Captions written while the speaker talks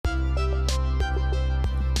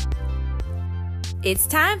It's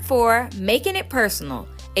time for Making It Personal,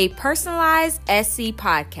 a personalized SC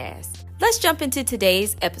podcast. Let's jump into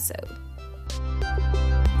today's episode.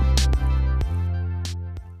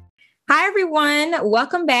 Hi, everyone.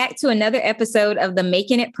 Welcome back to another episode of the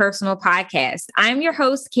Making It Personal podcast. I'm your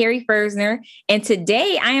host, Carrie Fersner, and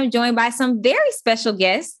today I am joined by some very special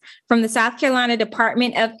guests from the South Carolina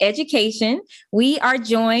Department of Education. We are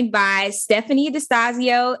joined by Stephanie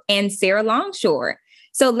DeStasio and Sarah Longshore.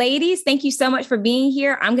 So ladies, thank you so much for being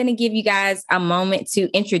here. I'm going to give you guys a moment to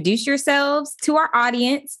introduce yourselves to our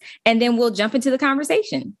audience, and then we'll jump into the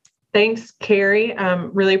conversation. Thanks, Carrie.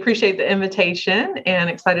 Really appreciate the invitation and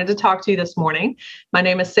excited to talk to you this morning. My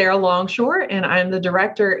name is Sarah Longshore, and I'm the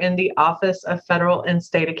director in the Office of Federal and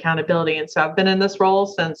State Accountability. And so I've been in this role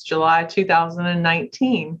since July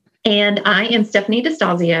 2019. And I am Stephanie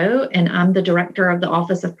DeStasio, and I'm the director of the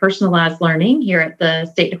Office of Personalized Learning here at the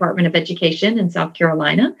State Department of Education in South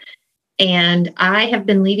Carolina. And I have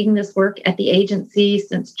been leading this work at the agency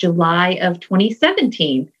since July of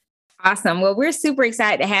 2017. Awesome. Well, we're super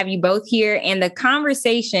excited to have you both here. And the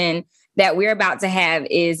conversation that we're about to have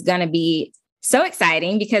is going to be so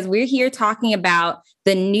exciting because we're here talking about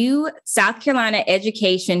the new South Carolina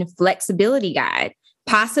Education Flexibility Guide,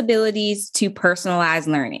 Possibilities to Personalized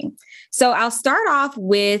Learning. So I'll start off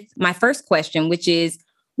with my first question, which is,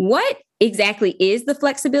 what exactly is the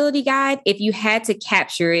Flexibility Guide if you had to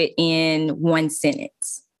capture it in one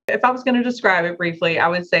sentence? If I was going to describe it briefly, I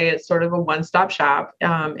would say it's sort of a one-stop shop.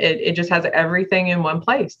 It just has everything in one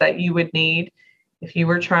place that you would need if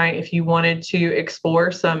you wanted to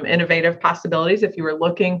explore some innovative possibilities, if you were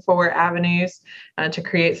looking for avenues to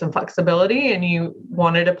create some flexibility and you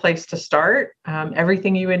wanted a place to start,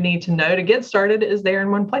 everything you would need to know to get started is there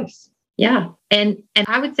in one place. Yeah. And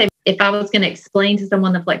I would say if I was going to explain to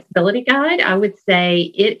someone the Flexibility Guide, I would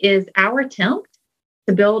say it is our attempt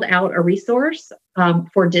to build out a resource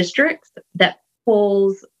for districts that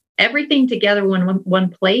pulls everything together in one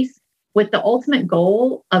place with the ultimate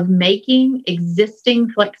goal of making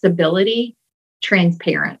existing flexibility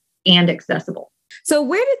transparent and accessible. So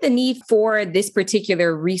where did the need for this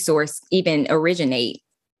particular resource even originate?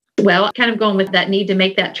 Well, kind of going with that need to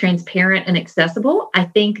make that transparent and accessible, I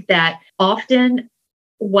think that often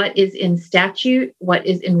what is in statute, what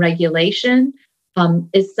is in regulation,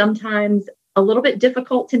 is sometimes a little bit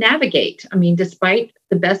difficult to navigate. I mean, despite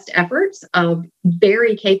the best efforts of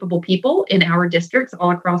very capable people in our districts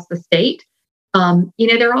all across the state,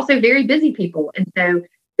 they're also very busy people. And so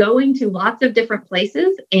going to lots of different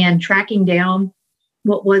places and tracking down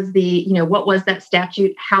what was that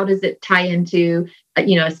statute? How does it tie into,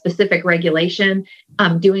 a specific regulation?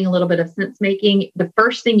 Doing a little bit of sense making. The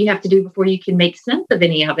first thing you have to do before you can make sense of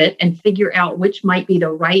any of it and figure out which might be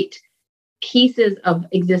the right pieces of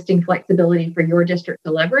existing flexibility for your district to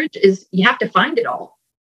leverage is you have to find it all.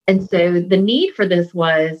 And so the need for this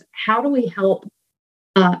was, how do we help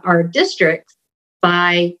our districts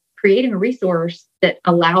by creating a resource that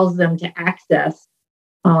allows them to access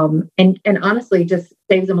and honestly just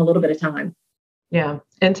saves them a little bit of time. Yeah.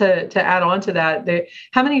 And to add on to that,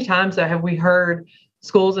 how many times have we heard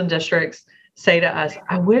schools and districts say to us,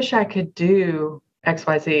 I wish I could do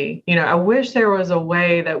XYZ. I wish there was a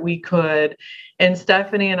way that we could. And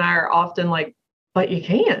Stephanie and I are often like, but you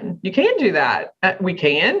can do that. We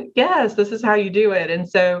can. Yes, this is how you do it. And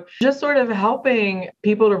so just sort of helping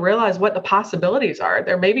people to realize what the possibilities are.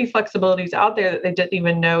 There may be flexibilities out there that they didn't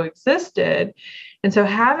even know existed. And so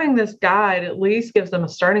having this guide at least gives them a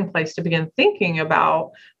starting place to begin thinking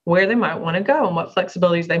about where they might want to go and what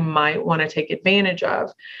flexibilities they might want to take advantage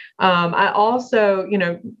of. I also,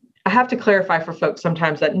 I have to clarify for folks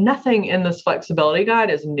sometimes that nothing in this flexibility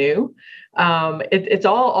guide is new. It's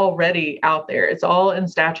all already out there. It's all in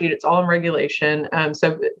statute. It's all in regulation.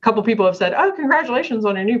 So a couple people have said, oh, congratulations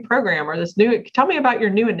on your new program or tell me about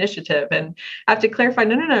your new initiative. And I have to clarify,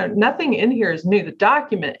 no, nothing in here is new. The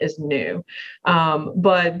document is new.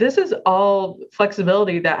 But this is all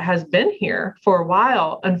flexibility that has been here for a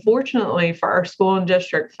while. Unfortunately, for our school and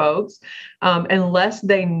district folks, unless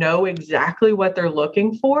they know exactly what they're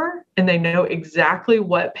looking for and they know exactly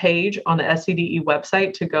what page on the SCDE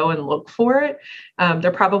website to go and look for it,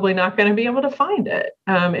 they're probably not going to be able to find it.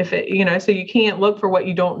 So you can't look for what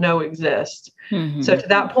you don't know exists. Mm-hmm. So to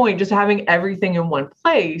that point, just having everything in one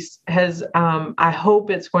place has, I hope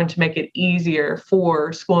it's going to make it easier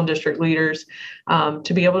for school and district leaders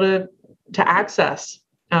to be able to access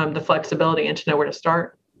the flexibility and to know where to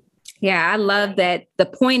start. Yeah, I love that the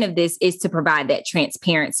point of this is to provide that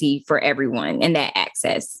transparency for everyone and that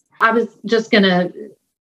access. I was just going to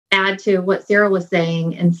add to what Sarah was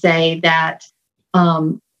saying and say that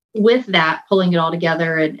with that, pulling it all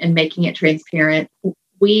together and making it transparent,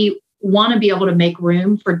 we want to be able to make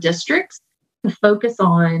room for districts to focus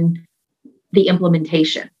on the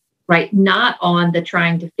implementation, right? Not on the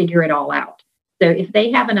trying to figure it all out. So if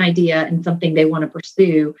they have an idea and something they want to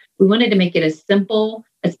pursue, we wanted to make it as simple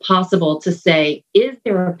as possible to say, is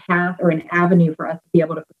there a path or an avenue for us to be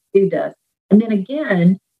able to pursue this? And then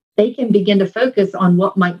again, they can begin to focus on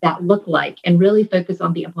what might that look like and really focus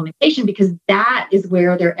on the implementation, because that is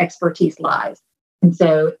where their expertise lies. And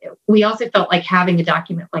so we also felt like having a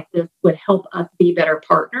document like this would help us be better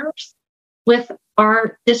partners with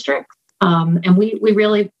our districts. And we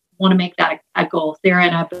really want to make that a goal. Sarah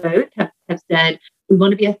and I both have said, we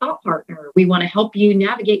want to be a thought partner. We want to help you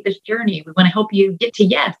navigate this journey. We want to help you get to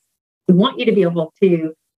yes. We want you to be able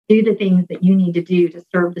to do the things that you need to do to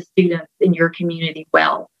serve the students in your community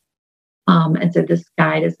well. And so this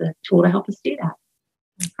guide is a tool to help us do that.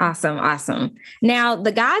 Awesome. Now,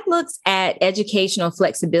 the guide looks at educational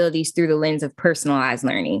flexibilities through the lens of personalized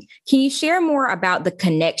learning. Can you share more about the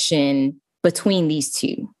connection between these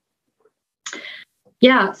two?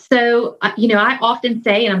 Yeah. So, I often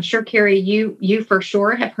say, and I'm sure, Carrie, you for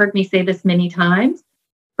sure have heard me say this many times,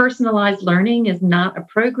 personalized learning is not a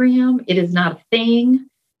program. It is not a thing.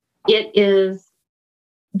 It is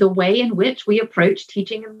the way in which we approach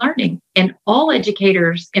teaching and learning. And all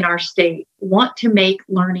educators in our state want to make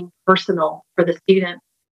learning personal for the students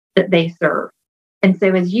that they serve. And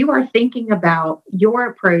so as you are thinking about your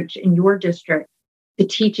approach in your district to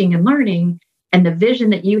teaching and learning and the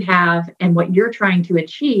vision that you have and what you're trying to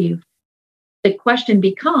achieve, the question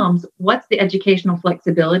becomes, what's the educational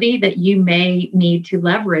flexibility that you may need to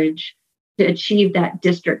leverage to achieve that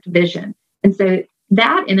district vision? And so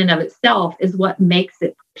that in and of itself is what makes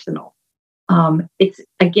it personal. It's,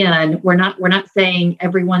 again, we're not saying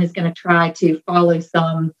everyone is going to try to follow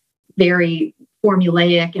some very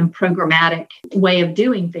formulaic and programmatic way of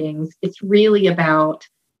doing things. It's really about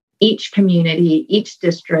each community, each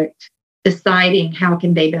district deciding how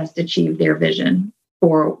can they best achieve their vision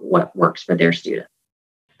for what works for their students.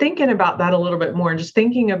 Thinking about that a little bit more, just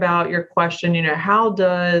thinking about your question, how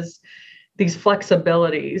does these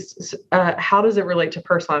flexibilities, how does it relate to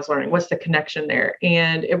personalized learning? What's the connection there?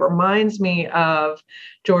 And it reminds me of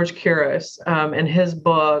George Couros and his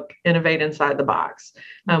book, Innovate Inside the Box,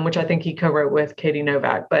 which I think he co-wrote with Katie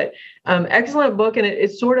Novak. But excellent book. And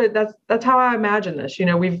it's sort of, that's how I imagine this.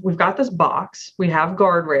 We've got this box, we have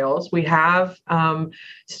guardrails, we have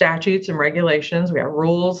statutes and regulations, we have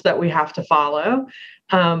rules that we have to follow.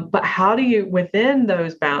 But how do you, within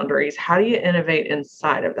those boundaries, how do you innovate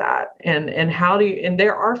inside of that? And how do you, and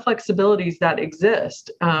there are flexibilities that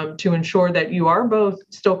exist to ensure that you are both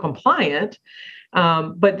still compliant,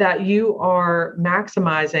 but that you are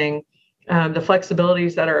maximizing the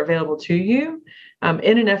flexibilities that are available to you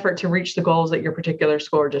in an effort to reach the goals that your particular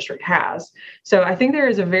school or district has. So I think there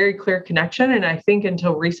is a very clear connection. And I think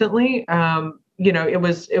until recently,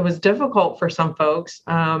 it was difficult for some folks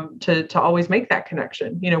to always make that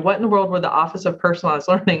connection. What in the world would the Office of Personalized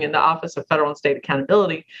Learning and the Office of Federal and State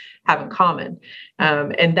Accountability have in common?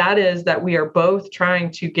 And that is that we are both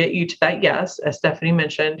trying to get you to that yes, as Stephanie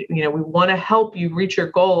mentioned. We want to help you reach your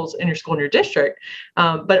goals in your school and your district,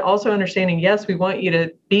 but also understanding, yes, we want you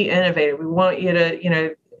to be innovative. We want you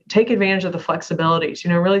to, take advantage of the flexibilities,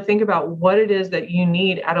 really think about what it is that you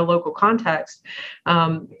need at a local context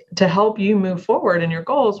to help you move forward in your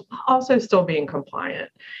goals, while also still being compliant.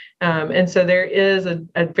 And so there is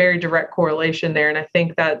a very direct correlation there. And I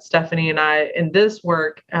think that Stephanie and I, in this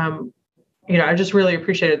work, I just really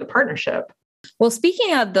appreciated the partnership. Well,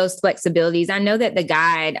 speaking of those flexibilities, I know that the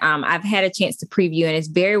guide, I've had a chance to preview, and it's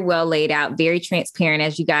very well laid out, very transparent,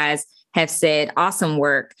 as you guys have said. Awesome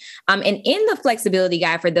work. And in the flexibility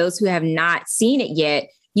guide, for those who have not seen it yet,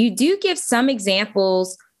 you do give some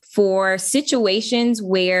examples for situations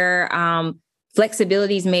where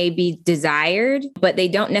flexibilities may be desired, but they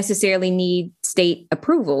don't necessarily need state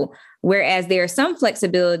approval, whereas there are some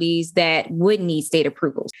flexibilities that would need state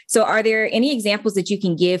approvals. So are there any examples that you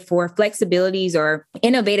can give for flexibilities or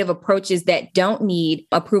innovative approaches that don't need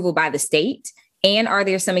approval by the state? And are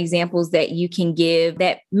there some examples that you can give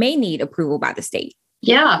that may need approval by the state?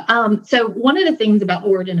 Yeah. So one of the things about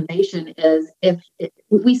Word Innovation is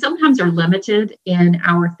we sometimes are limited in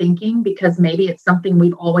our thinking because maybe it's something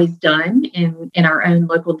we've always done in our own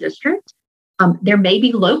local district. There may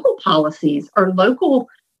be local policies or local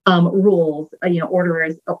rules,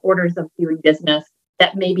 orders of doing business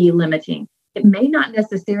that may be limiting. It may not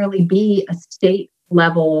necessarily be a state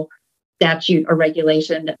level statute or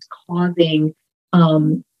regulation that's causing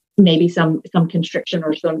maybe some constriction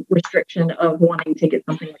or some restriction of wanting to get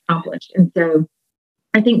something accomplished. And so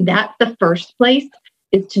I think that's the first place,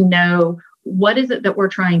 is to know what is it that we're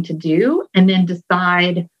trying to do, and then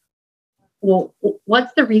decide, well,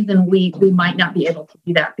 what's the reason we might not be able to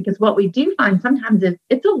do that? Because what we do find sometimes is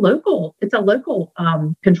it's a local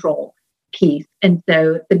control piece. And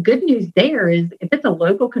so the good news there is, if it's a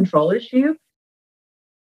local control issue,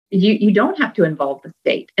 you don't have to involve the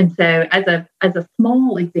state. And so as a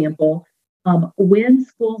small example, when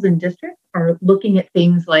schools and districts are looking at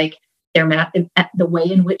things like the way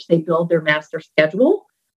in which they build their master schedule,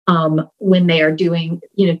 when they are doing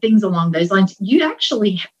things along those lines, you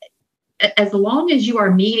actually, as long as you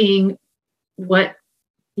are meeting what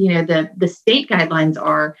the state guidelines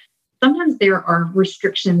are, sometimes there are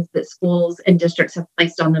restrictions that schools and districts have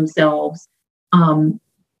placed on themselves,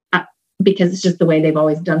 because it's just the way they've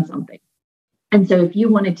always done something. And so if you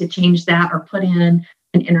wanted to change that or put in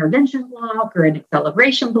an intervention block or an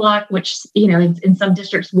acceleration block, which in some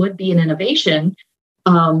districts would be an innovation,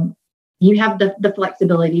 you have the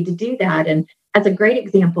flexibility to do that. And as a great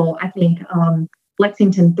example, I think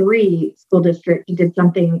Lexington 3 school district did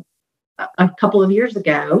something a couple of years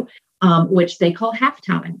ago, which they call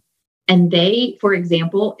halftime. And they, for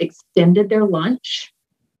example, extended their lunch.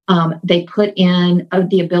 They put in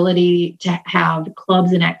the ability to have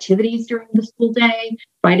clubs and activities during the school day,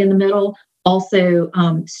 right in the middle. Also,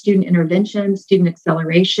 student intervention, student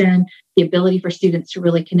acceleration, the ability for students to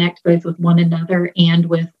really connect both with one another and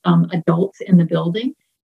with adults in the building.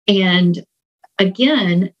 And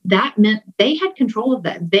again, that meant they had control of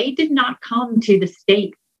that. They did not come to the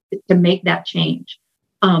state to make that change.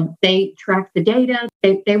 They tracked the data.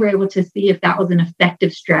 They were able to see if that was an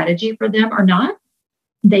effective strategy for them or not.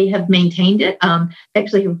 They have maintained it.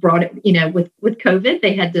 Actually, have brought it. With COVID,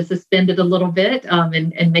 they had to suspend it a little bit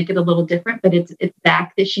and make it a little different. But it's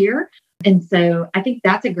back this year, and so I think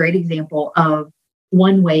that's a great example of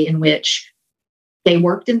one way in which they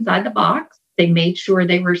worked inside the box. They made sure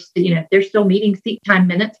they were, they're still meeting seat time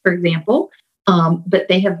minutes, for example, but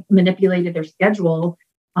they have manipulated their schedule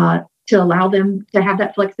to allow them to have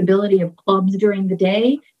that flexibility of clubs during the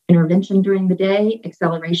day, intervention during the day,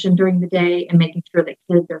 acceleration during the day, and making sure that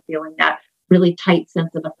kids are feeling that really tight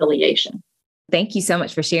sense of affiliation. Thank you so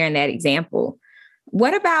much for sharing that example.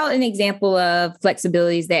 What about an example of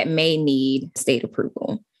flexibilities that may need state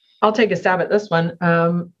approval? I'll take a stab at this one.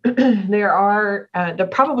 There are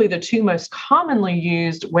probably the two most commonly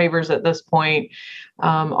used waivers at this point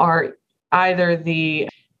are either the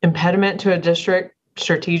impediment to a district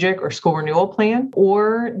strategic or school renewal plan,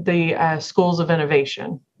 or the schools of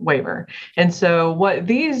innovation waiver. And so what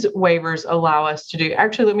these waivers allow us to do,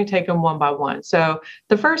 actually, let me take them one by one. So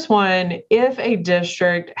the first one, if a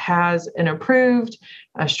district has an approved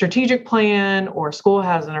strategic plan or school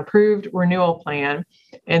has an approved renewal plan,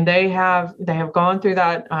 and they have gone through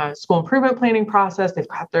that school improvement planning process, they've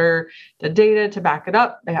got the data to back it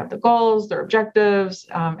up, they have the goals, their objectives,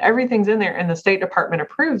 everything's in there, and the State Department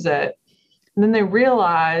approves it. And then they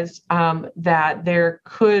realize that there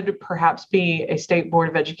could perhaps be a State Board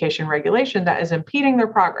of Education regulation that is impeding their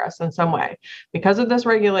progress in some way. Because of this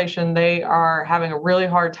regulation, they are having a really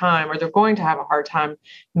hard time, or they're going to have a hard time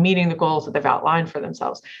meeting the goals that they've outlined for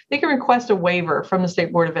themselves. They can request a waiver from the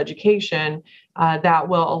State Board of Education that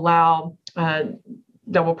will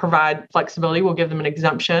provide flexibility, will give them an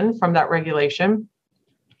exemption from that regulation.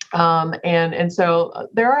 And so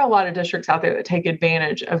there are a lot of districts out there that take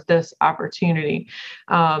advantage of this opportunity.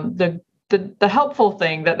 The helpful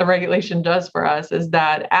thing that the regulation does for us is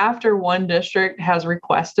that after one district has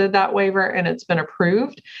requested that waiver and it's been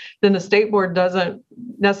approved, then the state board doesn't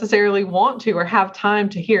necessarily want to or have time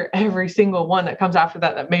to hear every single one that comes after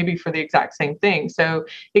that may be for the exact same thing. So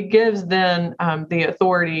it gives then the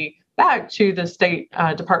authority back to the State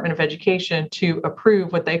Department of Education to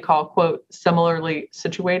approve what they call, quote, similarly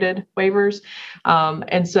situated waivers.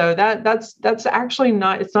 And so that's actually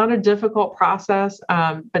it's not a difficult process,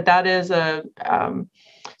 but that is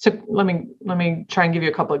so let me try and give you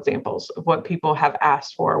a couple examples of what people have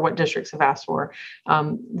asked for, what districts have asked for.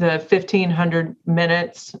 The 1,500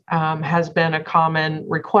 minutes has been a common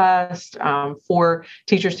request for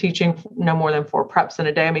teachers teaching no more than 4 preps in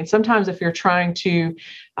a day. I mean, sometimes if you're trying to,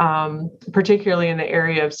 particularly in the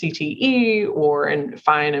area of CTE or in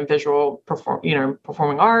fine and visual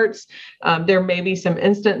performing arts, there may be some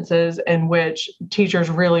instances in which teachers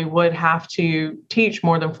really would have to teach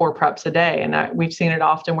more than 4 preps a day. And we've seen it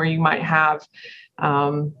often where you might have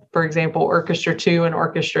for example, Orchestra 2 and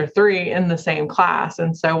Orchestra 3 in the same class.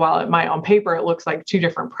 And so while it might on paper, it looks like two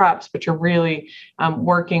different preps, but you're really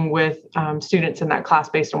working with students in that class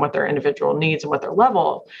based on what their individual needs and what their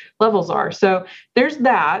levels are. So there's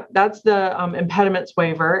that. That's the impediments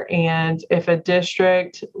waiver. And if a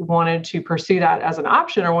district wanted to pursue that as an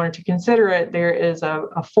option or wanted to consider it, there is a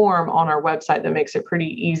form on our website that makes it pretty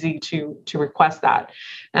easy to request that.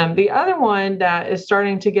 The other one that is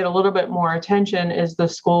starting to get a little bit more attention is the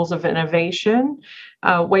Schools of Innovation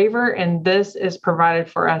waiver, and this is provided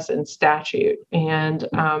for us in statute. And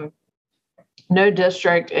no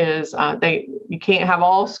district is you can't have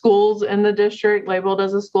all schools in the district labeled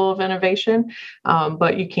as a school of innovation,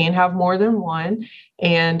 but you can have more than one.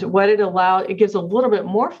 And what it gives a little bit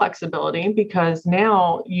more flexibility, because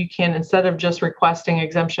now you can, instead of just requesting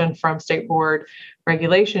exemption from state board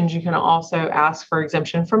regulations, you can also ask for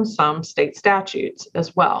exemption from some state statutes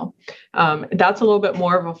as well. That's a little bit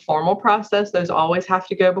more of a formal process. Those always have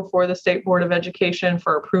to go before the State Board of Education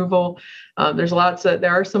for approval. There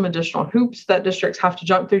are some additional hoops that districts have to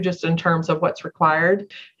jump through just in terms of what's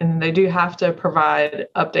required. And they do have to provide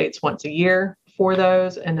updates once a year for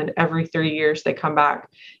those. And then every 3 years, they come back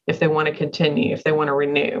if they want to continue, if they want to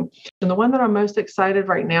renew. And the one that I'm most excited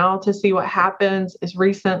right now to see what happens is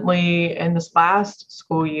recently in this last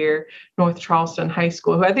school year, North Charleston High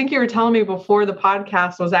School, who I think you were telling me before the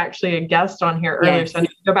podcast was actually a guest on here earlier. Yes. So I need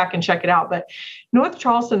to go back and check it out. But North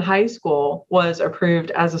Charleston High School was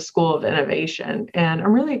approved as a school of innovation. And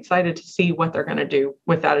I'm really excited to see what they're going to do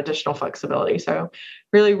with that additional flexibility. So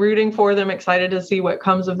really rooting for them, excited to see what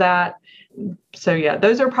comes of that. So yeah,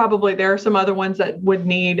 there are some other ones that would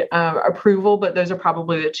need approval, but those are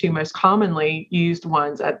probably the two most commonly used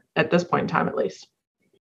ones at this point in time, at least.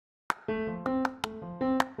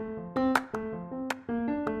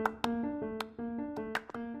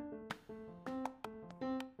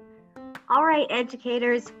 All right,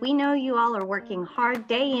 educators, we know you all are working hard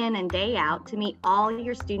day in and day out to meet all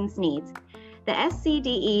your students' needs. The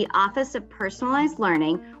SCDE Office of Personalized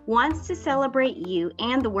Learning wants to celebrate you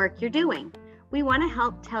and the work you're doing. We want to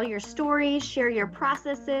help tell your stories, share your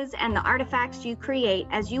processes, and the artifacts you create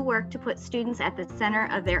as you work to put students at the center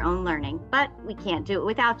of their own learning. But we can't do it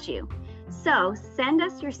without you. So send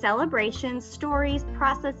us your celebrations, stories,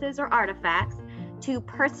 processes, or artifacts to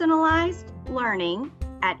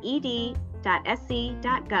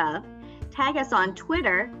personalizedlearning@ed.sc.gov. Tag us on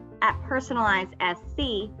Twitter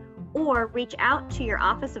 @personalizedSC, or reach out to your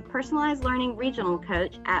Office of Personalized Learning Regional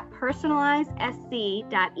Coach at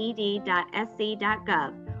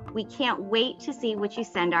personalizedSC.ed.sc.gov. We can't wait to see what you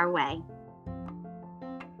send our way.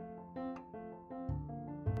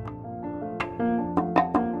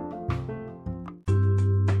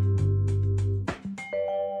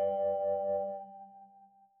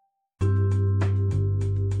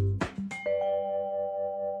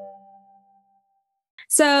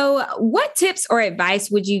 So what tips or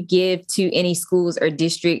advice would you give to any schools or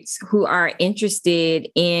districts who are interested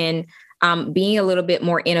in being a little bit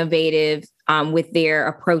more innovative with their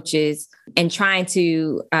approaches and trying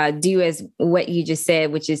to do as what you just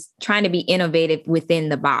said, which is trying to be innovative within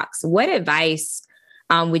the box? What advice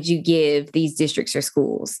would you give these districts or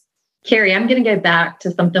schools? Carrie, I'm going to go back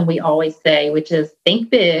to something we always say, which is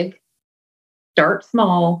think big, start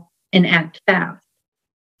small, and act fast.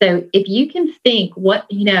 So if you can think what's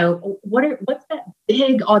that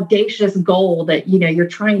big audacious goal that, you're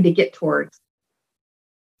trying to get towards,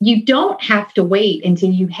 you don't have to wait until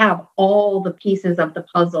you have all the pieces of the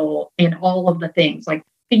puzzle and all of the things. So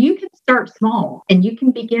you can start small and you can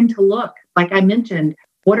begin to look, like I mentioned,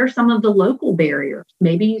 what are some of the local barriers?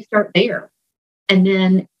 Maybe you start there. And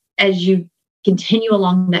then as you continue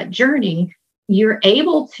along that journey, you're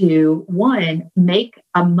able to, one, make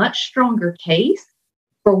a much stronger case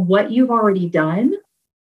for what you've already done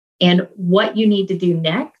and what you need to do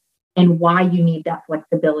next and why you need that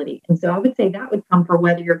flexibility. And so I would say that would come for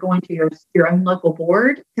whether you're going to your own local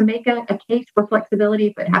board to make a case for flexibility,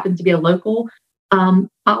 if it happens to be a local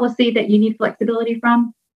policy that you need flexibility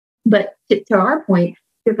from. But to our point,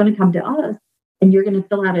 you're going to come to us and you're going to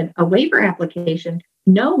fill out a waiver application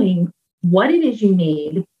knowing what it is you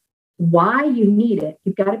need, why you need it.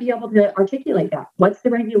 You've got to be able to articulate that. What's the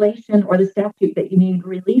regulation or the statute that you need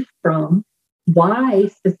relief from? Why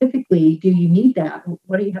specifically do you need that?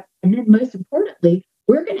 What do you have? And then most importantly,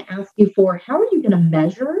 we're going to ask you for how are you going to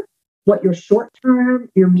measure what your short-term,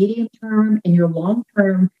 your medium-term, and your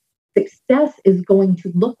long-term success is going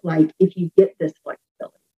to look like if you get this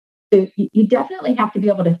flexibility. So you definitely have to be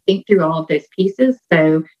able to think through all of those pieces.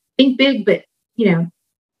 So think big, but,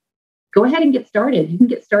 go ahead and get started. You can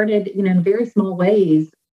get started, in very small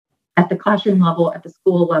ways at the classroom level, at the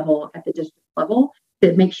school level, at the district level,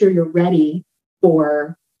 to make sure you're ready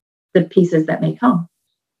for the pieces that may come.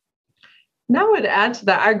 And I would add to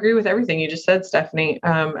that, I agree with everything you just said, Stephanie.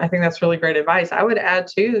 I think that's really great advice. I would add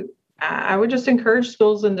too, I would just encourage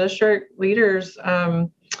schools and district leaders,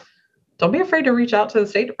 don't be afraid to reach out to the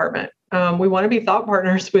State Department. We want to be thought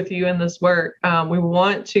partners with you in this work.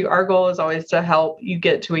 Our goal is always to help you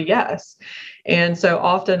get to a yes. And so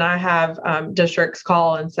often I have districts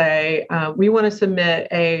call and say, we want to submit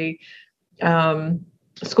a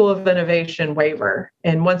School of Innovation waiver.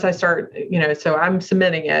 And once I start, so I'm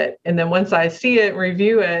submitting it. And then once I see it,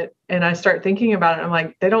 review it, and I start thinking about it, I'm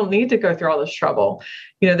like, they don't need to go through all this trouble.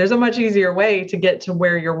 There's a much easier way to get to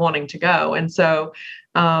where you're wanting to go. And so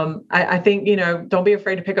I think, don't be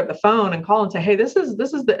afraid to pick up the phone and call and say, hey, this is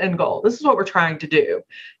the end goal. This is what we're trying to do.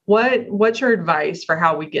 What's your advice for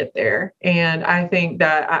how we get there? And I think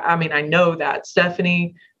that, I know that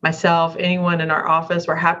Stephanie, myself, anyone in our office,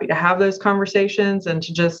 we're happy to have those conversations and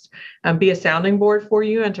to just be a sounding board for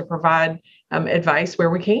you and to provide advice where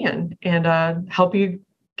we can and help you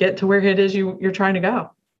get to where it is you're trying to go.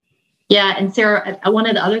 Yeah. And Sarah, one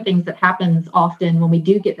of the other things that happens often when we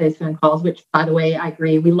do get those phone calls, which, by the way, I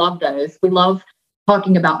agree, we love those. We love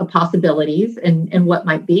talking about the possibilities and what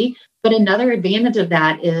might be. But another advantage of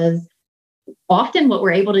that is often what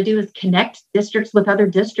we're able to do is connect districts with other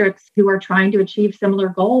districts who are trying to achieve similar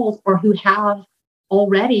goals or who have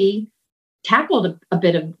already tackled a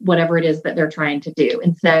bit of whatever it is that they're trying to do.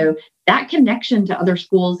 And so that connection to other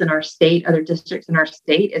schools in our state, other districts in our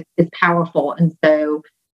state is powerful. And so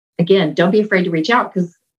again, don't be afraid to reach out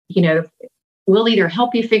because, we'll either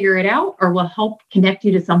help you figure it out or we'll help connect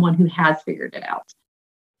you to someone who has figured it out.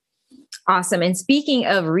 Awesome. And speaking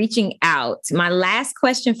of reaching out, my last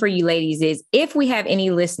question for you ladies is, if we have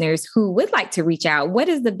any listeners who would like to reach out, what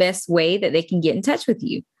is the best way that they can get in touch with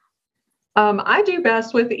you? I do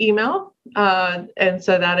best with email. And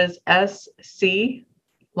so that is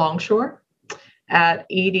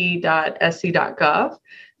sclongshore@ed.sc.gov.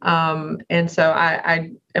 And so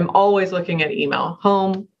I am always looking at email,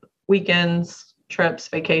 home, weekends, trips,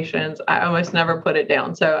 vacations. I almost never put it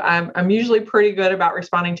down. So I'm usually pretty good about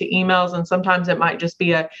responding to emails. And sometimes it might just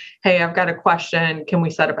be hey, I've got a question. Can we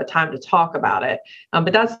set up a time to talk about it?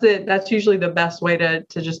 But that's usually the best way to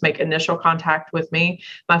just make initial contact with me.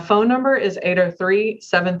 My phone number is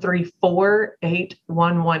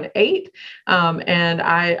 803-734-8118. And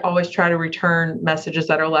I always try to return messages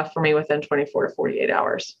that are left for me within 24 to 48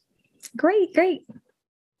 hours. Great.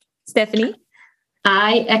 Stephanie?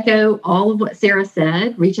 I echo all of what Sarah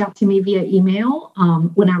said. Reach out to me via email.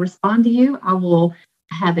 When I respond to you, I will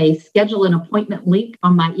have a schedule an appointment link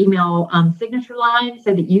on my email signature line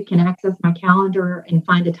so that you can access my calendar and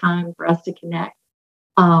find a time for us to connect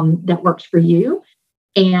that works for you.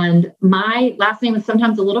 And my last name is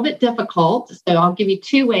sometimes a little bit difficult, so I'll give you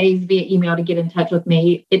two ways via email to get in touch with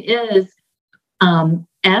me. It is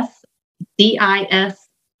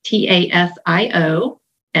SDISTASIO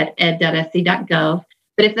at ed.sc.gov.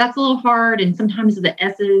 But if that's a little hard, and sometimes the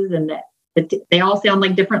S's and they all sound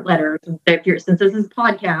like different letters. So since this is a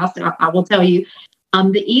podcast, I will tell you,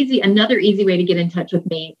 another easy way to get in touch with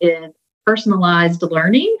me is personalized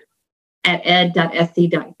learning at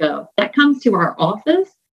ed.sc.gov. That comes to our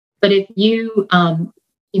office, but if you,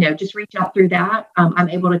 just reach out through that, I'm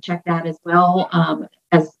able to check that as well,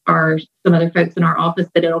 as are some other folks in our office,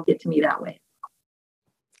 but it'll get to me that way.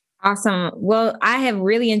 Awesome. Well, I have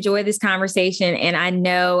really enjoyed this conversation, and I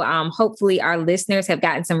know hopefully our listeners have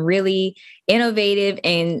gotten some really innovative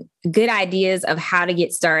and good ideas of how to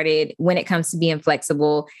get started when it comes to being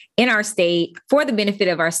flexible in our state for the benefit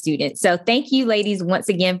of our students. So thank you, ladies, once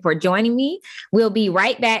again for joining me. We'll be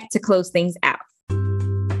right back to close things out.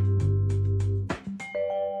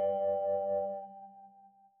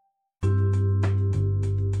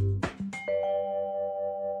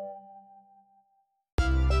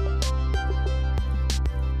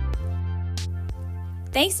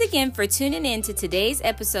 Thanks again for tuning in to today's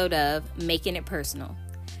episode of Making It Personal.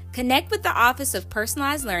 Connect with the Office of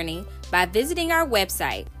Personalized Learning by visiting our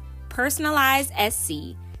website,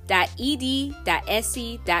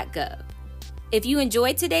 personalizesc.ed.sc.gov. If you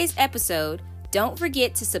enjoyed today's episode, don't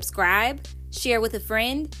forget to subscribe, share with a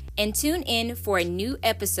friend, and tune in for a new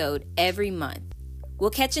episode every month. We'll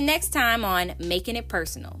catch you next time on Making It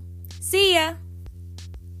Personal. See ya!